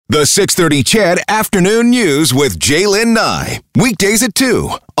The 6:30 CHED Afternoon News with Jaylen Nye. Weekdays at 2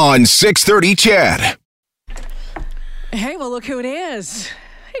 on 6:30 CHED. Hey, well, look who it is.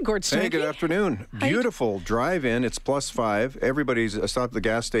 Hey, Gord Stanky. Hey, good afternoon. Beautiful drive-in. It's +5. I stopped at the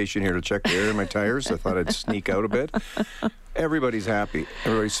gas station here to check the air in my tires. I thought I'd sneak out a bit. Everybody's happy.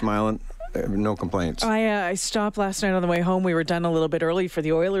 Everybody's smiling. No complaints. I stopped last night on the way home. We were done a little bit early for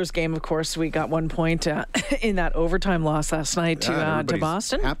the Oilers game. Of course, we got 1 point in that overtime loss last night to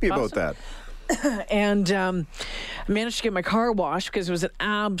Boston. Happy about that. And I managed to get my car washed because it was an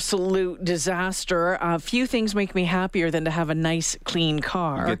absolute disaster. A few things make me happier than to have a nice, clean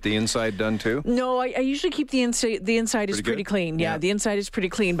car. You get the inside done too? No, I usually keep the inside. The inside is pretty clean. Yeah, the inside is pretty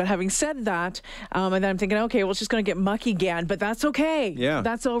clean. But having said that, and then I'm thinking, okay, well, it's just going to get mucky again. But that's okay. Yeah,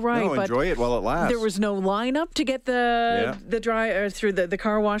 that's all right. No, enjoy it while it lasts. There was no lineup to get the through the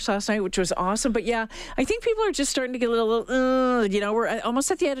car wash last night, which was awesome. But yeah, I think people are just starting to get a little, we're almost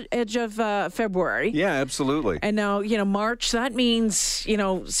at the edge of February. Yeah, absolutely. And now, March, that means,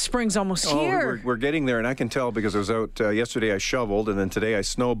 spring's almost here. We're getting there, and I can tell because I was out yesterday, I shoveled, and then today I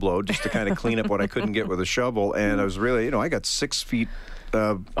snowblowed just to kind of clean up what I couldn't get with a shovel, and I was really, I got 6 feet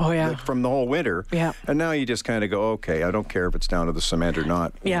from the whole winter. Yeah. And now you just kind of go, okay, I don't care if it's down to the cement or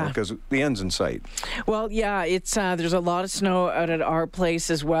not. Because the end's in sight. Well, yeah, it's there's a lot of snow out at our place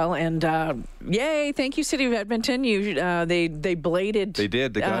as well. And yay, thank you, City of Edmonton. They bladed. They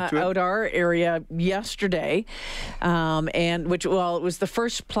did. They got to it. Out our area yesterday. And it was the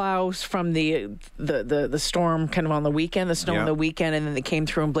first plows from the storm kind of on the weekend, the snow on the weekend, and then they came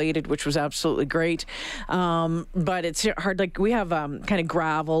through and bladed, which was absolutely great. But it's hard. Like we have kind of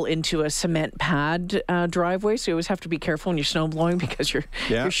gravel into a cement pad driveway, so you always have to be careful when you're snow blowing because you're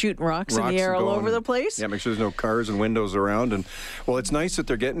shooting rocks in the air all over the place. Yeah, make sure there's no cars and windows around. And well, it's nice that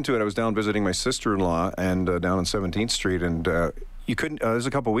they're getting to it. I was down visiting my sister-in-law and down on 17th Street, and you couldn't. It was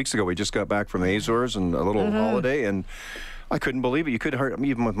a couple of weeks ago. We just got back from the Azores and a little holiday, and I couldn't believe it. You could hurt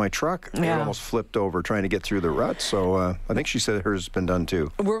even with my truck. It almost flipped over trying to get through the rut. So I think she said hers has been done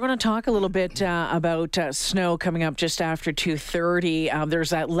too. We're going to talk a little bit about snow coming up just after 2:30. There's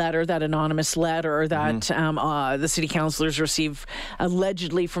that letter, that anonymous letter that the city councillors receive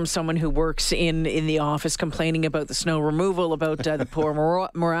allegedly from someone who works in the office complaining about the snow removal, about the poor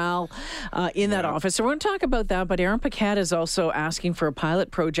morale in that office. So we're going to talk about that. But Aaron Paquette is also asking for a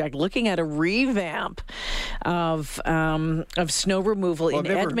pilot project looking at a revamp of snow removal in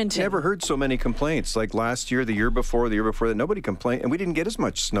Edmonton. Never heard so many complaints. Like last year, the year before that, nobody complained. And we didn't get as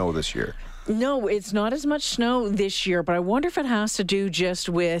much snow this year. No, it's not as much snow this year, but I wonder if it has to do just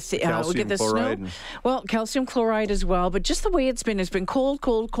with calcium chloride. Snow. Well, calcium chloride as well, but just the way it's been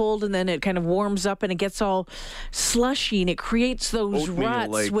cold, and then it kind of warms up and it gets all slushy and it creates those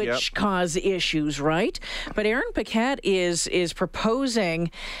ruts which cause issues, right? But Aaron Paquette is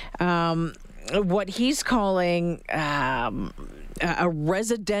proposing what he's calling a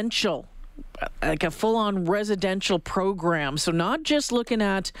residential, like a full-on residential program. So not just looking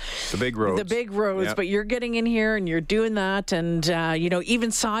at the big roads, but you're getting in here and you're doing that, and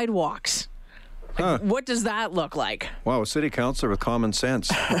even sidewalks. What does that look like? Wow, a city councillor with common sense.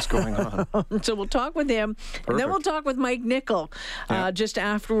 What's going on? So we'll talk with him, and then we'll talk with Mike Nickel just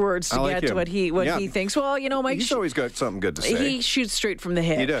afterwards to get to what he thinks. Well, Mike, he's always got something good to say. He shoots straight from the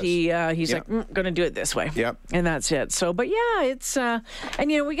hip. He does. He's like, going to do it this way. Yep. And that's it. So, but yeah, it's and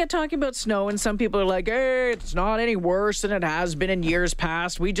we get talking about snow, and some people are like, hey, it's not any worse than it has been in years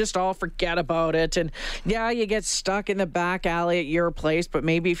past. We just all forget about it, and you get stuck in the back alley at your place, but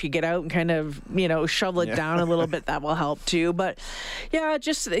maybe if you get out and kind of shovel it down a little bit, that will help too. But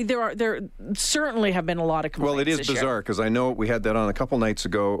just there certainly have been a lot of complaints. Well, it is bizarre because I know we had that on a couple nights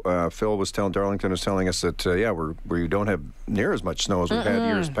ago. Darlington was telling us that we don't have near as much snow as we've had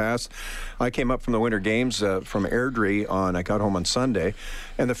years past. I came up from the Winter Games from Airdrie I got home on Sunday,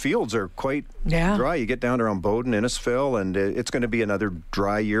 and the fields are quite dry. You get down around Bowden, Innisfil, and it's going to be another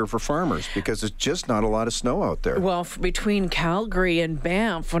dry year for farmers because there's just not a lot of snow out there. Well, between Calgary and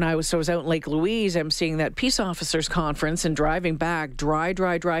Banff, when I was out in Lake Louise, I'm seeing that peace officers conference and driving back dry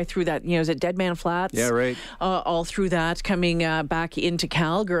through that, is it Dead Man Flats? Yeah, right. All through that, coming back into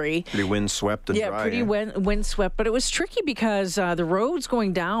Calgary. Pretty windswept and dry. Yeah, pretty windswept, but it was tricky because the roads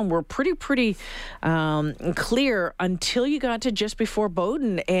going down were pretty clear until you got to just before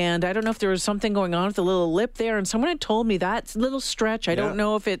Bowden, and I don't know if there was something going on with the little lip there, and someone had told me that little stretch, I don't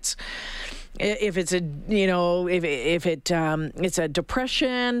know if it's it's a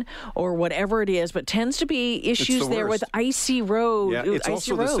depression or whatever it is, but tends to be issues there with icy roads. Yeah, it's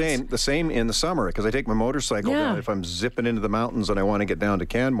also the same in the summer because I take my motorcycle down. If I'm zipping into the mountains and I want to get down to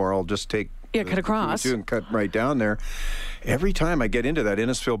Canmore, I'll just take Yeah, cut across. And cut right down there. Every time I get into that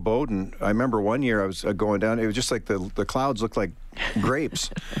Innisfil Bowden, I remember one year I was going down, it was just like the clouds looked like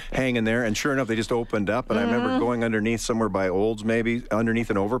grapes hanging there, and sure enough, they just opened up, and I remember going underneath somewhere by Olds, maybe, underneath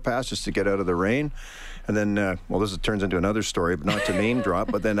an overpass just to get out of the rain. And then, this turns into another story, but not to name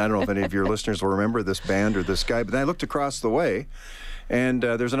drop, but then I don't know if any of your listeners will remember this band or this guy, but then I looked across the way, and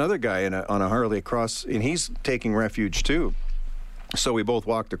there's another guy on a Harley across, and he's taking refuge too. So we both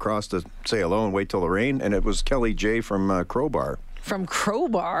walked across to say hello and wait till the rain, and it was Kelly J from Crowbar. From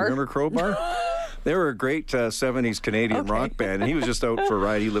Crowbar? Remember Crowbar? They were a great 70s Canadian rock band, and he was just out for a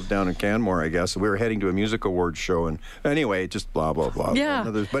ride. He lived down in Canmore, I guess. We were heading to a music awards show, and anyway, just blah, blah, blah. Yeah.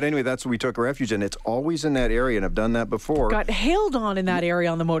 But anyway, that's where we took refuge, and it's always in that area, and I've done that before. Got hailed on in that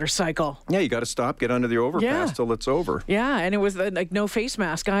area on the motorcycle. Yeah, you got to stop, get under the overpass till it's over. Yeah, and it was like no face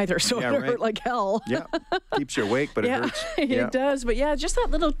mask either, so it hurt like hell. Yeah, keeps you awake, but it hurts. It does. But yeah, just that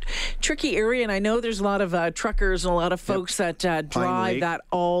little tricky area, and I know there's a lot of truckers and a lot of folks that drive that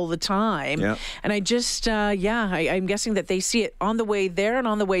all the time. Yeah. And I just... I'm guessing that they see it on the way there and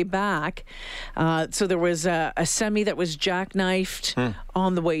on the way back. So there was a semi that was jackknifed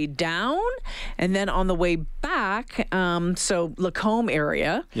on the way down, and then on the way back, so Lacombe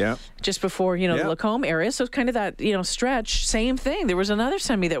area. Yeah. Just before, the Lacombe area. So it's kind of that, stretch. Same thing. There was another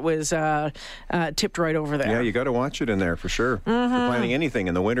semi that was tipped right over there. Yeah, you got to watch it in there for sure. For planning anything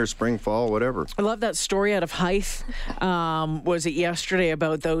in the winter, spring, fall, whatever. I love that story out of Hythe. Was it yesterday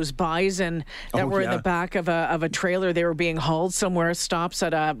about those bison that were in the back of a trailer? They were being hauled somewhere, stops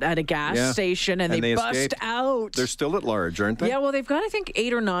at a gas station, and they bust escaped. out. They're still at large, aren't they? Yeah, well, they've got, I think,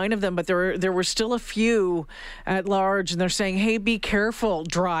 8 or 9 of them, but there were still a few at large, and they're saying, hey, be careful,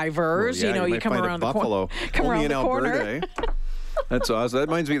 drivers. Well, you come around the corner. Come around the corner. That's awesome. That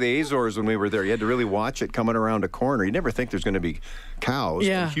reminds me of the Azores when we were there. You had to really watch it coming around a corner. You never think there's going to be cows,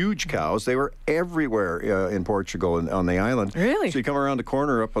 huge cows. They were everywhere in Portugal and on the island. Really? So you come around the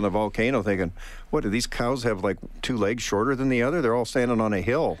corner up on the volcano thinking, what, do these cows have like 2 legs shorter than the other? They're all standing on a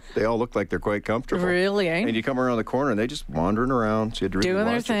hill. They all look like they're quite comfortable. Really, eh? And you come around the corner and they just wandering around. So you had to really doing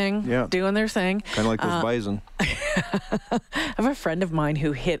their watch thing. It. Yeah. Doing their thing. Kind of like those bison. I have a friend of mine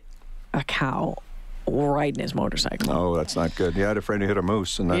who hit a cow riding his motorcycle. Oh, that's not good. Yeah, I had a friend who hit a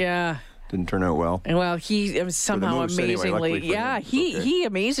moose, and that didn't turn out well. Well, he somehow amazingly, anyway, he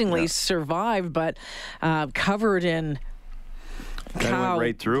amazingly survived, but covered in cow went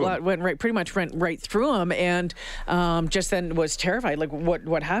right through blood, pretty much went right through him, and just then was terrified. Like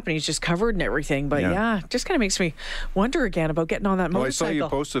what happened? He's just covered in everything. But just kind of makes me wonder again about getting on that motorcycle. I saw you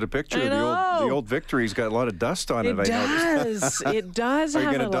posted a picture of the old Victory's got a lot of dust on it. It does. It does. Are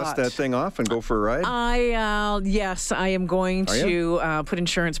you going to dust that thing off and go for a ride? Yes, I am going to put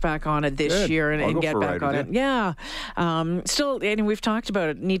insurance back on it this year and get back on it. Yeah. Still, and we've talked about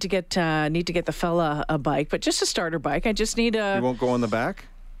it. Need to get the fella a bike, but just a starter bike. I just need a. You won't go on the back?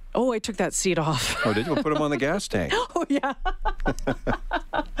 Oh, I took that seat off. Oh, did you? We'll put him on the gas tank. Oh, yeah.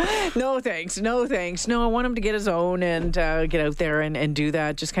 No, thanks. No, I want him to get his own and get out there and do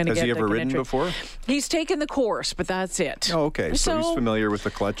that. Just kind of Has he ever ridden before? He's taken the course, but that's it. Oh, okay. So he's familiar with the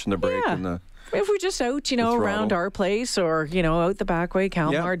clutch and the brake and the... If we're just out, around our place or, out the back way,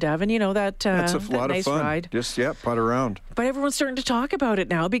 Calmar, Devon, that's a lot of nice fun. Ride. Just, putt around. But everyone's starting to talk about it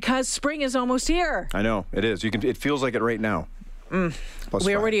now because spring is almost here. I know, it is. It feels like it right now.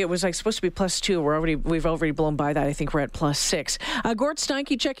 It was supposed to be +2. We've already blown by that. I think we're at +6. Gord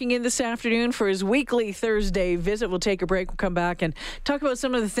Steinke checking in this afternoon for his weekly Thursday visit. We'll take a break. We'll come back and talk about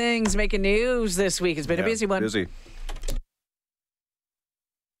some of the things making news this week. It's been a busy one. Busy.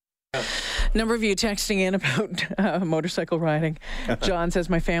 Number of you texting in about motorcycle riding. John says,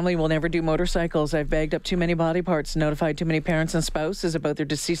 my family will never do motorcycles. I've bagged up too many body parts, notified too many parents and spouses about their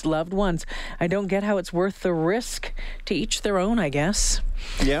deceased loved ones. I don't get how it's worth the risk. To each their own, I guess.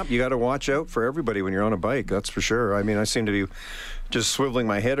 Yeah, you got to watch out for everybody when you're on a bike, that's for sure. I mean, I seem to be just swiveling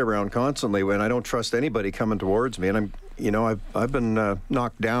my head around constantly when I don't trust anybody coming towards me. And I've been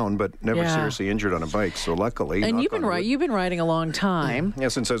knocked down, but never seriously injured on a bike. So luckily, and you've been riding a long time. Yeah,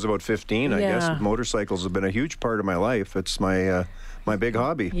 since I was about 15, I guess. Motorcycles have been a huge part of my life. It's my big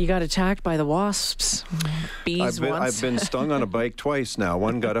hobby. You got attacked by the wasps, bees once. I've been stung on a bike twice now.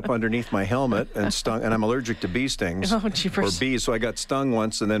 One got up underneath my helmet and stung, and I'm allergic to bee stings or bees, so I got stung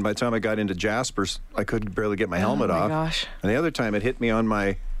once, and then by the time I got into Jaspers, I could barely get my helmet off. Gosh. And the other time, it hit me on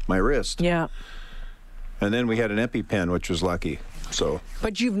my wrist. Yeah. And then we had an EpiPen, which was lucky. So,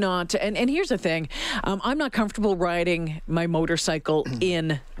 but you've not, and here's the thing, I'm not comfortable riding my motorcycle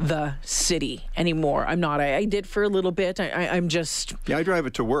in the city anymore. I'm not. I did for a little bit. I'm just... Yeah, I drive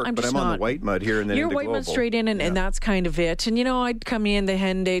it to work, but I'm on the white mud here and then You're into white Global. mud straight in, and that's kind of it. And, I'd come in the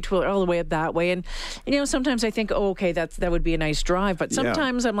Henday to all the way up that way. And, sometimes I think, okay, that would be a nice drive. But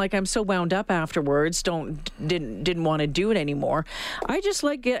sometimes I'm like, I'm so wound up afterwards, didn't want to do it anymore. I just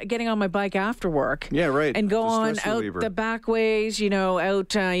like getting on my bike after work. Yeah, right. And go It's a on stress out reliever. the back ways, out,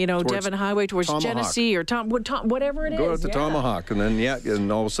 Devon Highway towards Tomahawk. Genesee or whatever it is. Go out to Tomahawk, and then,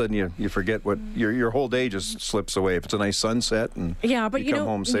 and all of a sudden you forget what your whole day just slips away. If it's a nice sunset and but you come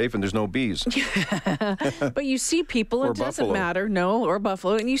home safe and there's no bees. But you see people, Or it doesn't buffalo. matter, or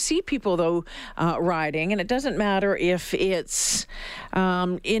buffalo, and you see people though riding, and it doesn't matter if it's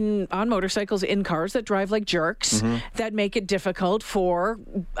on motorcycles, in cars that drive like jerks, that make it difficult for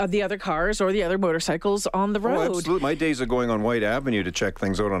the other cars or the other motorcycles on the road. Oh, absolutely. My days of going on White Avenue to check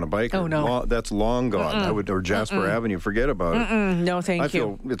things out on a bike, that's long gone. Or Jasper Avenue, forget about it. No, thank you. I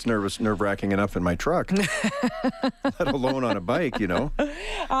feel it's nerve-wracking enough in my truck, let alone on a bike,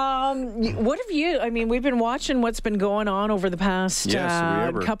 What have you, we've been watching what's been going on over the past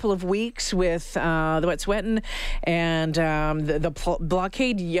couple of weeks with the Wet'suwet'en and the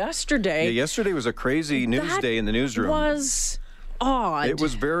blockade yesterday. Yeah, yesterday was a crazy news day in the newsroom. Was odd. It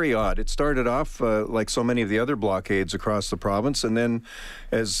was very odd. It started off like so many of the other blockades across the province, and then,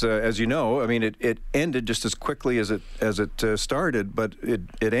 as you know, it ended just as quickly as it started. But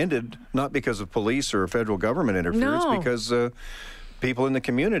it ended not because of police or federal government interference, because people in the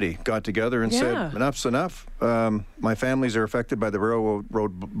community got together and said, enough's enough. My families are affected by the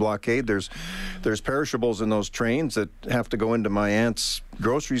railroad blockade. There's perishables in those trains that have to go into my aunt's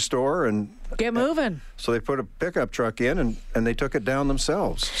grocery store and get moving. So they put a pickup truck in and they took it down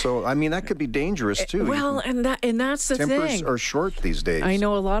themselves. So that could be dangerous too. Well, and that's the tempers thing. are short these days. I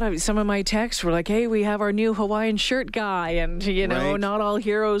know some of my texts were like, "Hey, we have our new Hawaiian shirt guy, and not all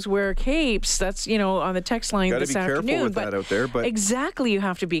heroes wear capes." That's on the text line this afternoon. Got to be careful with that out there, but exactly, you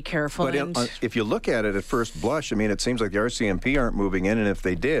have to be careful. But if you look at it at first blush, it seems like the RCMP aren't moving in, and if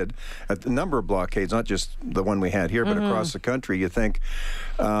they did, at the number of blockades, not just the one we had here, but across the country, you think.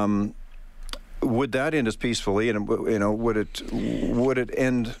 Would that end as peacefully, and would it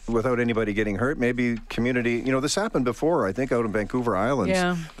end without anybody getting hurt? Maybe community. This happened before. I think out in Vancouver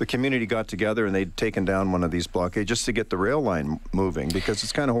Islands, the community got together and they'd taken down one of these blockades just to get the rail line moving because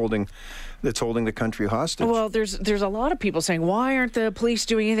it's kind of holding the country hostage. Well, there's a lot of people saying, why aren't the police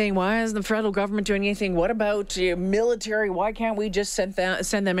doing anything? Why isn't the federal government doing anything? What about military? Why can't we just send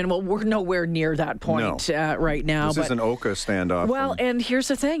them in? Well, we're nowhere near that point right now. This is an Oka standoff. Well, and here's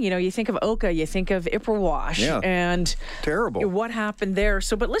the thing. You think of Oka, you think of Ipperwash, and terrible. What happened there?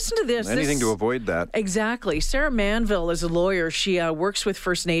 So, but listen to this. Anything to avoid that. Exactly. Sarah Manville is a lawyer. She works with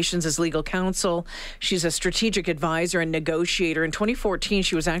First Nations as legal counsel. She's a strategic advisor and negotiator. In 2014,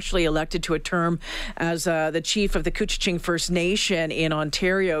 she was actually elected to a term as the chief of the Couchiching First Nation in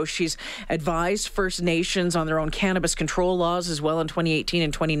Ontario. She's advised First Nations on their own cannabis control laws as well in 2018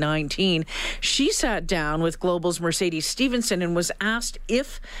 and 2019. She sat down with Global's Mercedes Stevenson and was asked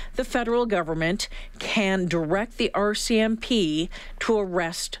if the federal government can direct the RCMP to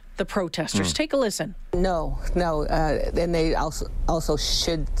arrest the protesters. Take a listen. No, and they also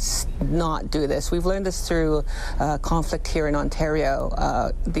should not do this. We've learned this through conflict here in Ontario,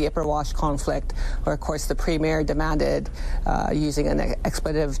 the Ipperwash conflict, where, of course, the Premier demanded using an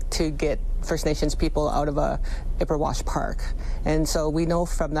expletive to get First Nations people out of a Ipperwash Park. And so we know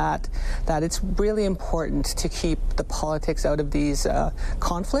from that it's really important to keep the politics out of these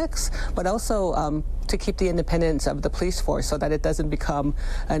conflicts, but also to keep the independence of the police force so that it doesn't become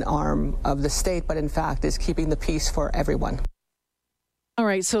an arm of the state, but in fact is keeping the peace for everyone. All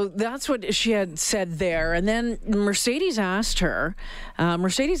right, so that's what she had said there. And then Mercedes asked her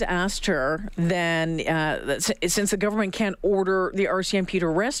then, since the government can't order the RCMP to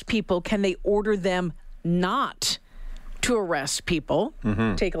arrest people, can they order them not to arrest people?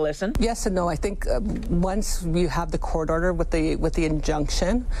 Take a listen. Yes and no. I think once you have the court order with the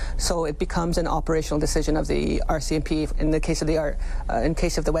injunction, so it becomes an operational decision of the RCMP in the case of the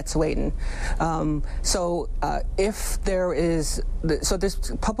Wet'suwet'en. If there is,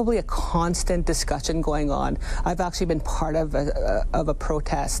 there's probably a constant discussion going on. I've actually been part of a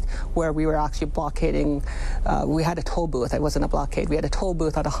protest where we were actually blockading. We had a toll booth. It wasn't a blockade. We had a toll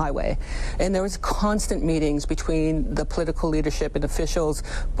booth on a highway, and there was constant meetings between the political leadership and officials,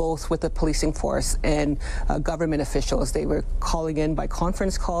 both with the policing force and government officials. They were calling in by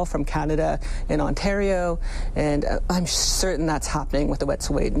conference call from Canada and Ontario, and I'm certain that's happening with the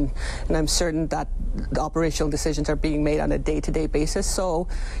Wet'suwet'en, and I'm certain that the operational decisions are being made on a day-to-day basis. So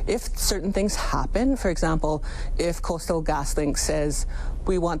if certain things happen, for example, if Coastal GasLink says,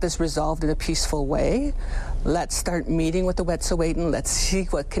 we want this resolved in a peaceful way, let's start meeting with the Wet'suwet'en, let's see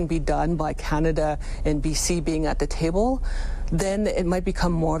what can be done by Canada and BC being at the table, then it might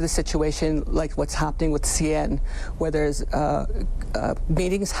become more of the situation like what's happening with CN, where there's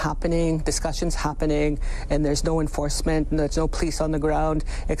meetings happening, discussions happening, and there's no enforcement, and there's no police on the ground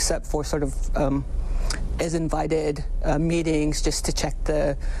except for sort of as invited meetings just to check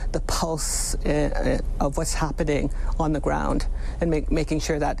the pulse of what's happening on the ground and making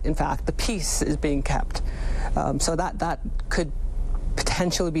sure that, in fact, the peace is being kept. So that could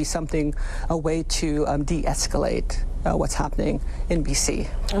potentially be something, a way to de-escalate what's happening in BC.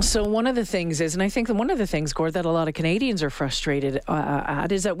 So one of the things is, and I think that one of the things, Gord, that a lot of Canadians are frustrated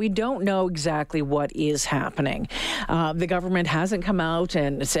at is that we don't know exactly what is happening. The government hasn't come out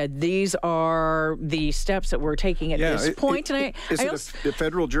and said these are the steps that we're taking at this point. Is it a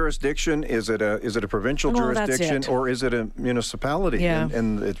federal jurisdiction? Is it a provincial jurisdiction, or is it a municipality? Yeah.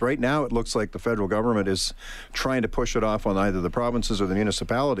 And right now it looks like the federal government is trying to push it off on either the provinces or the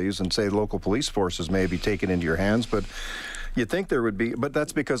municipalities and say local police forces may be taken into your hands, but you'd think there would be, but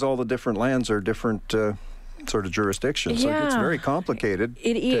that's because all the different lands are different sort of jurisdictions. Yeah. So it's very complicated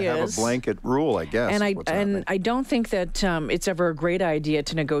to have a blanket rule, I guess. And I don't think that it's ever a great idea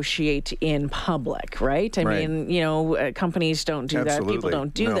to negotiate in public, right? I mean, you know, companies don't do that. People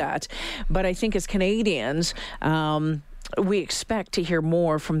don't do that. But I think as Canadians, we expect to hear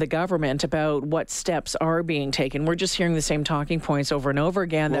more from the government about what steps are being taken. We're just hearing the same talking points over and over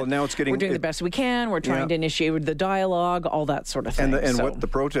again. Well, now it's getting... We're doing the best we can. We're trying to initiate the dialogue, all that sort of thing. And what the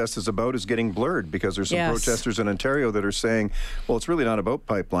protest is about is getting blurred, because there's some protesters in Ontario that are saying, well, it's really not about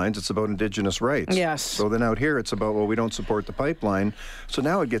pipelines, it's about Indigenous rights. Yes. So then out here it's about, well, we don't support the pipeline. So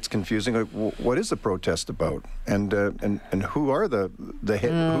now it gets confusing. Like, what is the protest about? And who are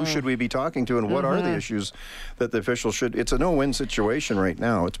who should we be talking to, and what are the issues that the officials should... It's a no-win situation right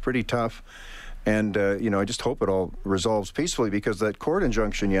now. It's pretty tough. And, you know, I just hope it all resolves peacefully, because that court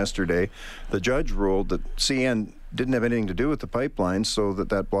injunction yesterday, the judge ruled that CN didn't have anything to do with the pipeline, so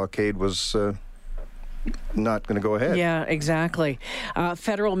that blockade was... not going to go ahead. Yeah, exactly.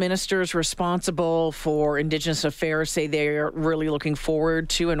 Federal ministers responsible for Indigenous affairs say they're really looking forward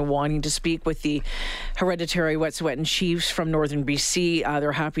to and wanting to speak with the hereditary Wet'suwet'en chiefs from northern BC.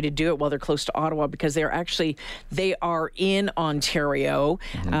 They're happy to do it while they're close to Ottawa, because they are in Ontario.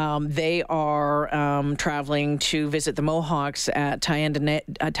 They are traveling to visit the Mohawks at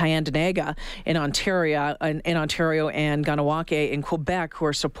Tyendinaga in Ontario and Ganawake in Quebec, who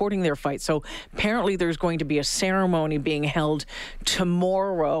are supporting their fight. So apparently there's going to be a ceremony being held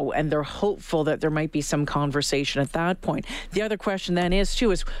tomorrow, and they're hopeful that there might be some conversation at that point. The other question then is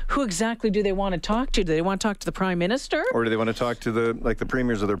who exactly do they want to talk to? Do they want to talk to the Prime Minister? Or do they want to talk to the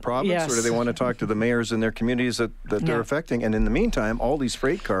premiers of their province? Yes. Or do they want to talk to the mayors in their communities that they're affecting? And in the meantime, all these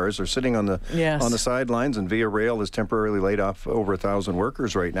freight cars are sitting on the sidelines, and Via Rail has temporarily laid off over 1,000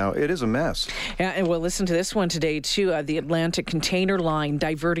 workers right now. It is a mess. Yeah, and we'll listen to this one today too. The Atlantic Container Line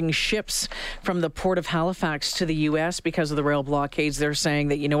diverting ships from the Port of Halifax to the U.S. because of the rail blockades. They're saying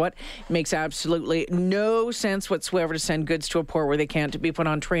that, you know what, it makes absolutely no sense whatsoever to send goods to a port where they can't be put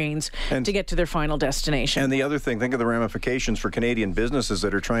on trains to get to their final destination. And the other thing, think of the ramifications for Canadian businesses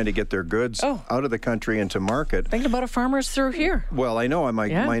that are trying to get their goods out of the country and to market. Thinking about our farmers through here. Well, I know.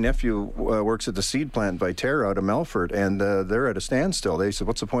 My nephew works at the seed plant Viterra out of Melfort, and they're at a standstill. They said,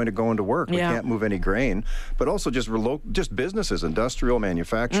 what's the point of going to work? We can't move any grain. But also just businesses, industrial,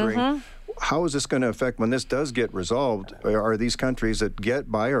 manufacturing. How is this going to affect when this does get resolved? Are these countries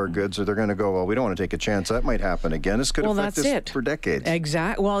that buy our goods, are they going to go, well, we don't want to take a chance that might happen again? This could affect us for decades.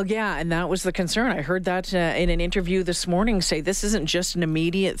 Exactly. Well, yeah, and that was the concern. I heard that in an interview this morning say this isn't just an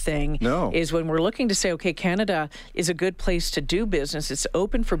immediate thing. No. Is when we're looking to say, okay, Canada is a good place to do business. It's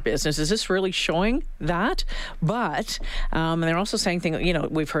open for business. Is this really showing that? But and they're also saying things, you know,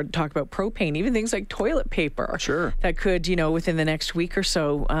 we've heard talk about propane, even things like toilet paper. Sure. That could, you know, within the next week or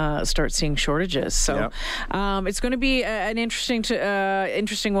so start seeing shortages. So it's going to be an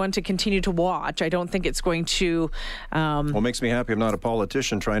interesting one to continue to watch. I don't think it's going to... well, it makes me happy I'm not a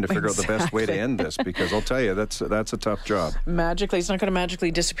politician trying to figure out the best way to end this, because I'll tell you, that's a tough job. It's not going to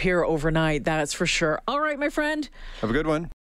magically disappear overnight, that's for sure. All right, my friend. Have a good one.